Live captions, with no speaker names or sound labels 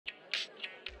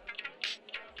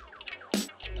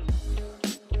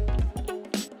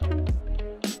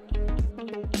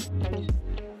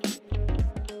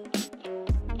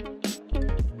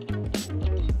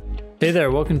Hey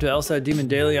there, welcome to LSAT Demon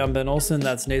Daily. I'm Ben Olson,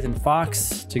 that's Nathan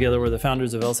Fox. Together we're the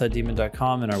founders of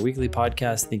LSATdemon.com and our weekly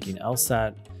podcast, Thinking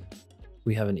LSAT.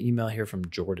 We have an email here from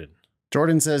Jordan.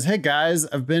 Jordan says, hey guys,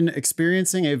 I've been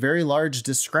experiencing a very large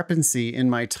discrepancy in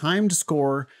my timed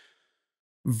score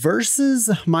versus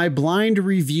my blind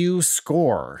review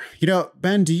score. You know,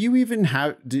 Ben, do you even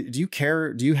have, do you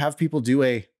care? Do you have people do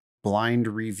a blind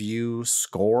review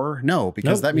score? No,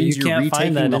 because that means you're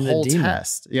retaking the whole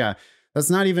test. Yeah. That's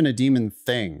not even a demon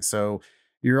thing. So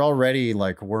you're already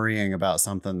like worrying about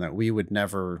something that we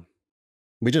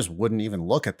just wouldn't even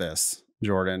look at this,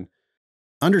 Jordan.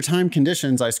 Under time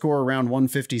conditions, I score around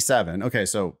 157. Okay,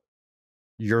 so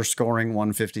you're scoring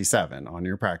 157 on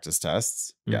your practice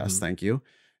tests. Mm-hmm. Yes, thank you.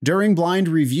 During blind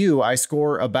review, I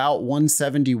score about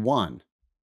 171.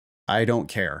 I don't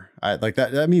care.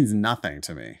 That means nothing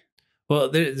to me. Well,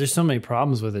 there's so many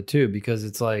problems with it too, because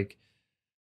it's like,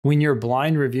 when you're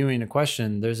blind reviewing a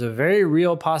question, there's a very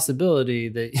real possibility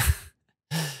that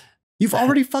you've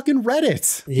already fucking read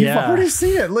it. Yeah. You've already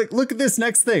seen it. Look at this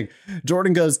next thing.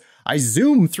 Jordan goes, I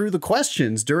zoom through the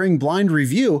questions during blind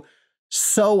review,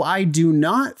 so I do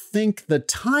not think the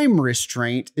time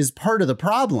restraint is part of the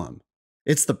problem.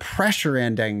 It's the pressure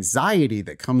and anxiety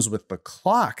that comes with the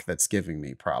clock that's giving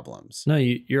me problems. No,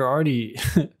 you're already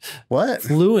what?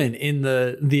 Fluent in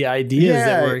the ideas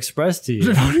that were expressed to you.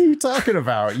 What are you talking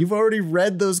about? You've already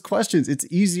read those questions. It's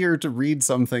easier to read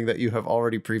something that you have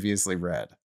already previously read.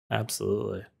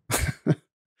 Absolutely.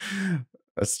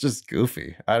 That's just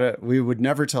goofy. We would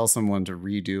never tell someone to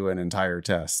redo an entire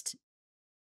test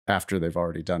after they've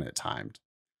already done it timed.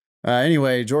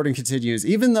 Anyway, Jordan continues,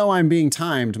 even though I'm being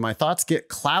timed, my thoughts get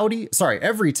cloudy. Sorry,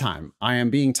 every time I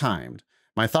am being timed,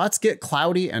 my thoughts get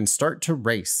cloudy and start to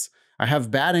race. I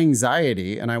have bad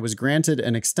anxiety and I was granted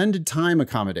an extended time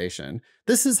accommodation.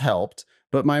 This has helped,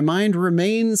 but my mind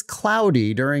remains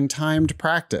cloudy during timed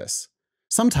practice.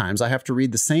 Sometimes I have to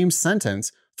read the same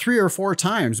sentence 3 or 4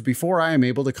 times before I am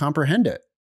able to comprehend it.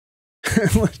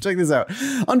 Check this out.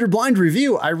 Under blind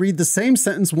review, I read the same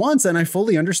sentence once and I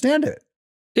fully understand it.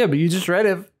 Yeah, but you just read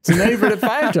it. So now you've read it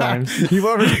 5 times. You've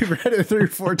already read it 3 or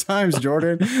 4 times,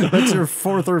 Jordan. That's your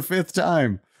 4th or 5th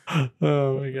time.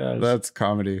 Oh my gosh. That's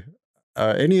comedy.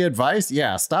 Any advice?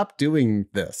 Yeah, stop doing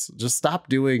this. Just stop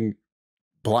doing.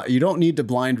 You don't need to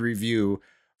blind review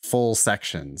full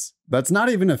sections. That's not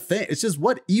even a thing. It's just,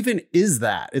 what even is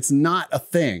that? It's not a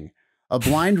thing. A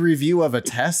blind review of a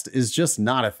test is just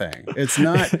not a thing. It's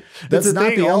not. That's it's not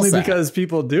thing the only LSAT. because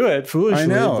people do it foolishly. I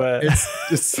know, but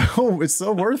it's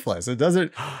so worthless. It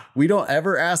doesn't. We don't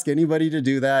ever ask anybody to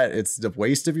do that. It's a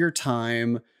waste of your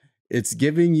time. It's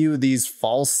giving you these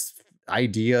false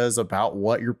ideas about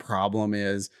what your problem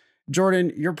is.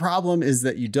 Jordan, your problem is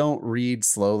that you don't read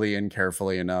slowly and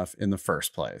carefully enough in the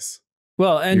first place.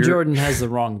 Well, and Jordan has the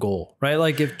wrong goal, right?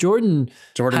 Like if Jordan's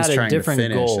had a different to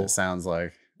finish, goal, it sounds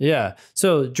like. Yeah.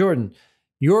 So Jordan,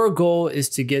 your goal is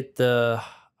to get the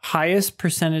highest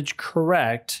percentage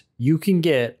correct you can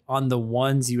get on the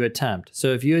ones you attempt. So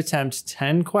if you attempt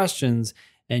 10 questions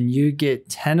and you get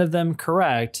 10 of them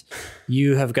correct,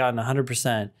 you have gotten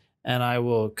 100%. And I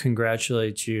will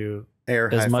congratulate you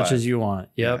as much as you want.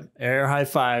 Yep. Yeah. Air high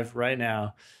five right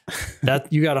now.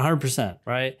 That you got 100%,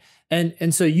 right?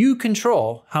 And so you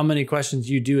control how many questions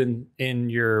you do in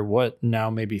your, what now,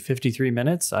 maybe 53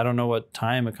 minutes. I don't know what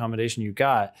time accommodation you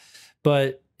got,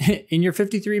 but in your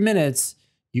 53 minutes,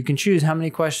 you can choose how many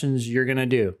questions you're going to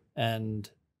do. And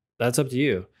that's up to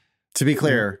you. To be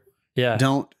clear, yeah,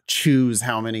 don't choose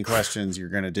how many questions you're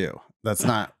going to do. That's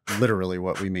not literally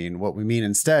what we mean. What we mean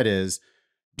instead is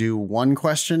do one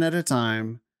question at a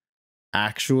time,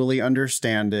 actually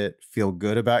understand it, feel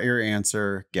good about your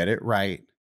answer, get it right.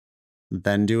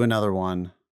 Then do another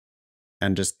one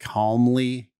and just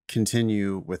calmly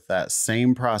continue with that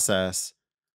same process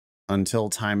until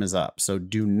time is up. So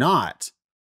do not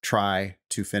try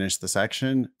to finish the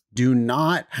section. Do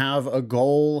not have a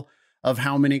goal of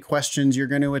how many questions you're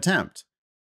going to attempt.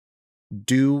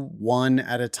 Do one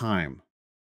at a time.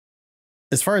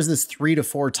 As far as this 3 to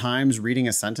 4 times reading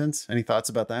a sentence, any thoughts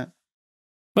about that?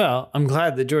 Well, I'm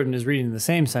glad that Jordan is reading the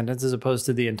same sentence as opposed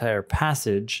to the entire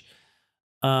passage.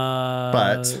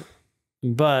 But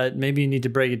maybe you need to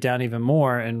break it down even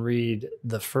more and read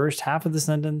the first half of the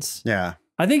sentence. Yeah.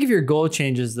 I think if your goal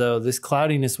changes, though, this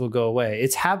cloudiness will go away.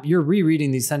 You're rereading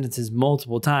these sentences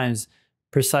multiple times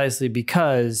precisely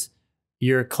because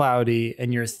you're cloudy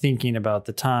and you're thinking about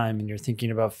the time and you're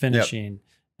thinking about finishing,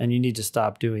 and you need to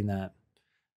stop doing that.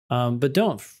 But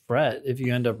don't fret if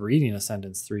you end up reading a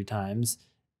sentence 3 times.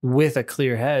 with a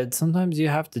clear head, sometimes you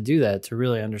have to do that to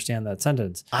really understand that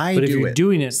sentence. But if you're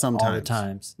doing it sometimes. all the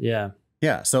times, yeah.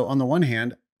 Yeah. So on the one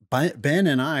hand, Ben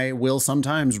and I will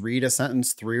sometimes read a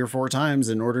sentence 3 or 4 times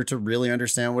in order to really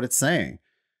understand what it's saying,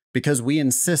 because we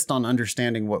insist on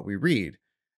understanding what we read.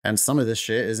 And some of this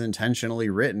shit is intentionally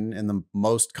written in the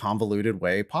most convoluted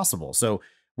way possible. So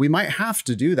we might have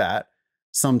to do that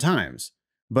sometimes.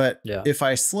 But if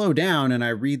I slow down and I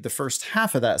read the first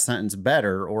half of that sentence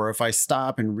better, or if I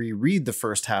stop and reread the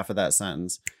first half of that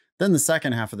sentence, then the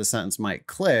second half of the sentence might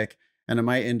click, and I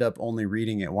might end up only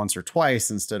reading it once or twice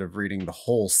instead of reading the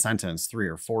whole sentence 3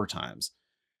 or 4 times.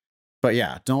 But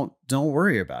yeah, don't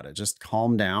worry about it. Just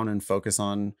calm down and focus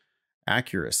on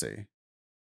accuracy.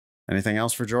 Anything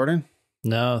else for Jordan?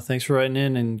 No, thanks for writing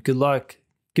in and good luck.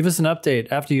 Give us an update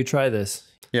after you try this.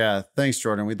 Yeah, thanks,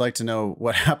 Jordan. We'd like to know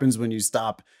what happens when you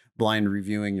stop blind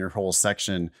reviewing your whole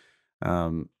section.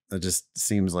 It just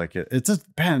seems like it's a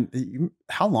man.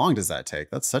 How long does that take?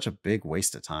 That's such a big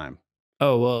waste of time.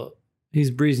 Oh, well,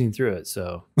 he's breezing through it.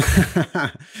 So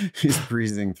he's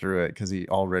breezing through it because he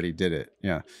already did it.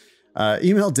 Yeah.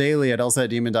 Email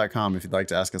daily@lsatdemon.com if you'd like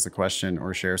to ask us a question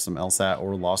or share some LSAT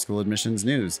or law school admissions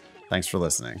news. Thanks for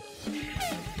listening.